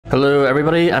Hello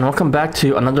everybody and welcome back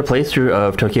to another playthrough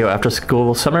of Tokyo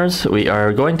Afterschool Summers. We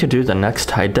are going to do the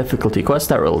next high difficulty quest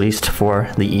that released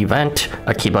for the event,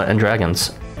 Akiba and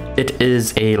Dragons. It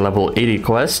is a level 80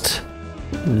 quest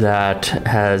that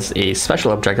has a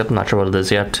special objective, I'm not sure what it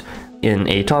is yet, in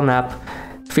a tall map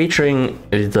featuring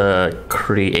the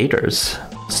creators.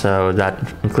 So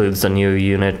that includes the new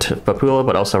unit Papula,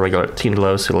 but also regular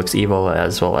Tindalos who looks evil,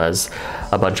 as well as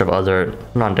a bunch of other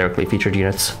non-directly featured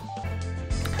units.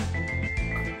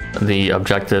 The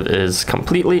objective is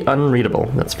completely unreadable.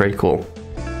 That's very cool.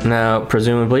 Now,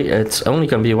 presumably, it's only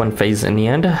going to be one phase in the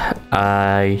end.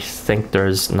 I think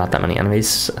there's not that many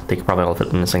enemies. They could probably all fit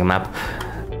in a single map,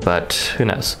 but who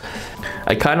knows.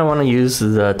 I kind of want to use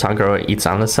the Tangaro Eats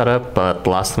on this setup, but the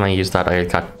last time I used that, I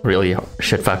got really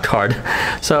shit-fucked hard.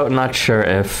 So, not sure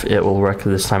if it will work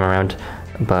this time around.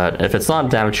 But if it's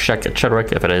not damage check, it should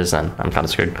work. If it is, then I'm kind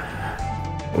of screwed.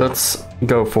 Let's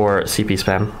go for CP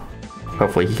spam.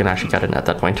 Hopefully he can actually get it at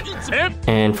that point.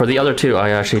 And for the other two, I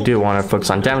actually do want to focus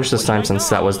on damage this time, since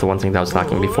that was the one thing that was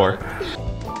lacking before.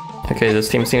 Okay, this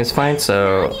team seems fine,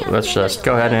 so let's just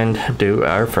go ahead and do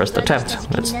our first attempt.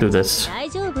 Let's do this.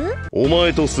 Thank you,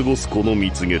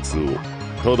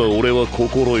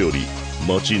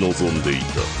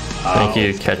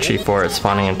 Ketchi, for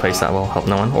spawning in place that will help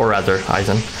no one, or rather,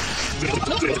 Aizen.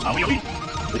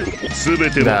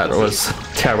 That was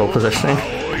terrible positioning.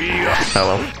 Oh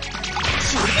well.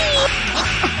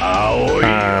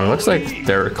 Looks like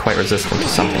they're quite resistant to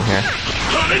something here.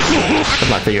 I've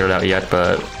not figured it out yet,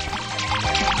 but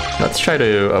let's try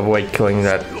to avoid killing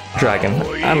that dragon.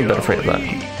 I'm a bit afraid of that.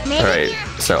 Alright,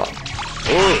 so...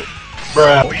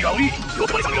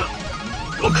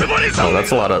 Oh,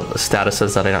 that's a lot of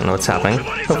statuses that I don't know what's happening.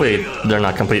 Hopefully they're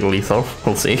not completely lethal.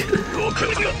 We'll see.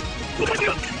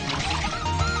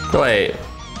 Wait.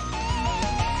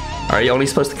 Are you only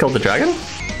supposed to kill the dragon?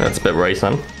 That's a bit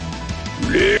worrisome.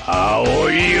 I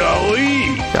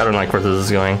don't like where this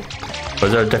is going.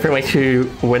 Was there a different way to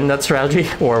win that strategy,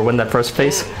 or win that first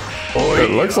phase? It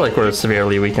looks like we're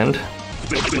severely weakened. I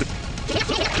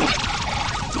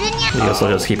guess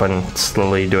I'll just keep on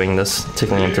slowly doing this,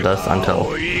 tickling him to death until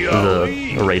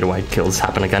the raid-wide kills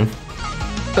happen again.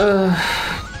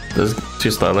 This is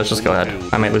too slow, let's just go ahead.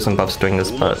 I might lose some buffs doing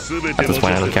this, but at this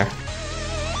point I don't care.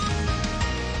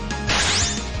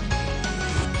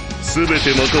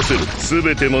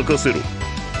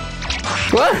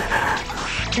 What?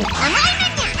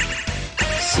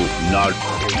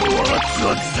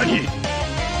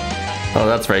 Oh,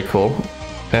 that's very cool.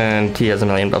 And he has a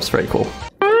million buffs, very cool.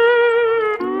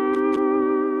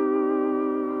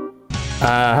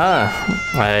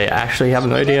 I actually have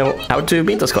no idea how to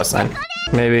beat this quest then.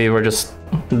 Maybe we're just...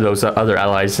 those other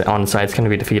allies on the sides can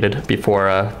be defeated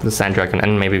before the Sand Dragon,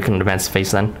 and maybe we can advance the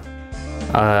phase then.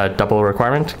 Double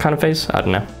requirement kind of phase? I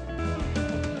don't know.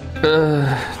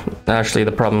 Actually,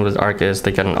 the problem with Arc is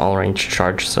they get an all-range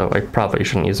charge, so I probably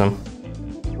shouldn't use them.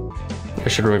 I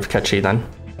should remove Ketchi then.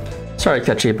 Sorry,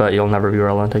 Ketchi, but you'll never be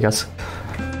relevant, I guess.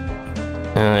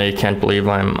 I can't believe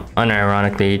I'm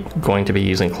unironically going to be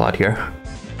using Claude here.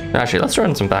 Actually, let's throw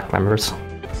in some back members.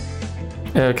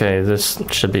 Okay, this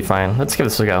should be fine. Let's give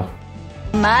this a go.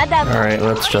 Alright,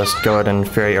 let's just go ahead and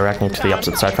ferry Arachne to the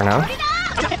opposite side for now.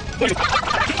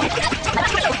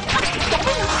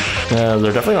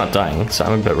 They're definitely not dying, so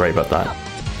I'm a bit worried about that.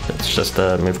 Let's just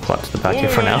move Claude to the back here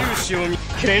for now.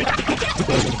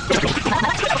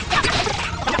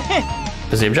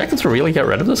 Is the objective to really get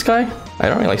rid of this guy? I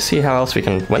don't really see how else we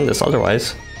can win this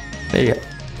otherwise. They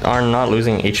are not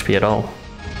losing HP at all.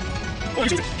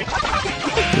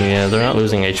 Yeah, they're not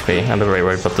losing HP. I'm a bit very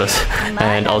worried about this.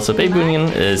 And also, Babe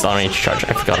Union is on range charge.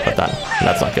 I forgot about that.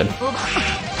 That's not good.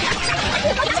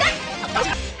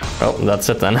 Oh, that's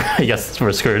it then. I guess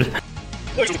we're screwed.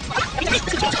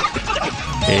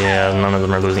 Yeah, none of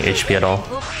them are losing HP at all.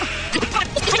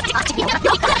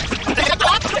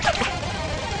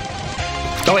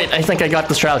 Oh wait, I think I got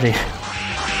the strategy.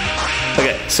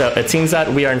 Okay, so it seems that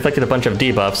we are inflicted a bunch of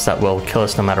debuffs that will kill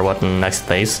us no matter what in the next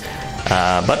phase.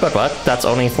 But that's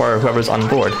only for whoever's on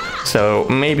board. So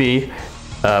maybe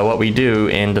what we do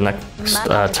in the next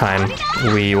time,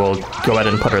 we will go ahead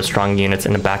and put our strong units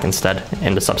in the back instead,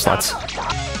 in the sub-slots.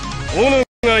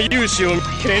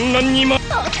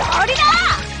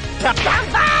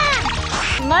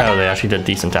 Oh, they actually did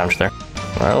decent damage there.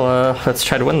 Well, let's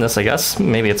try to win this, I guess.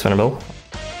 Maybe it's winnable.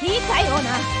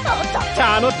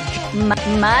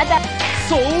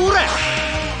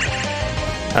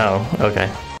 Oh, okay.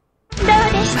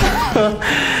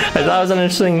 I thought it was an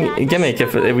interesting gimmick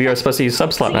if we were supposed to use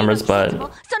sub-slot numbers, but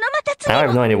now I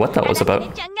have no idea what that was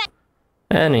about.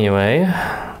 Anyway,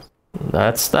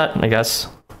 that's that, I guess.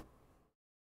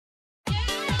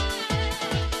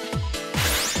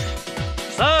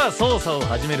 ゃ操作を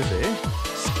始めるぜ。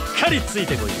しっかりつい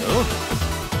てこいよ。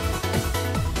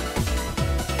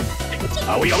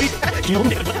青い青い気温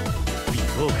でビン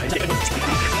ゴ開始だ。ビン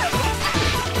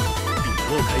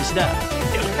ゴ開始だ。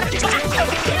ビンゴ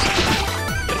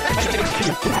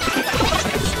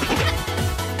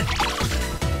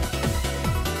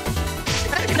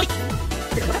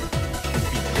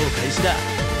開始だ。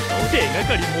手が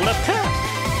かりもらった。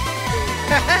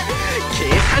計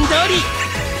算通り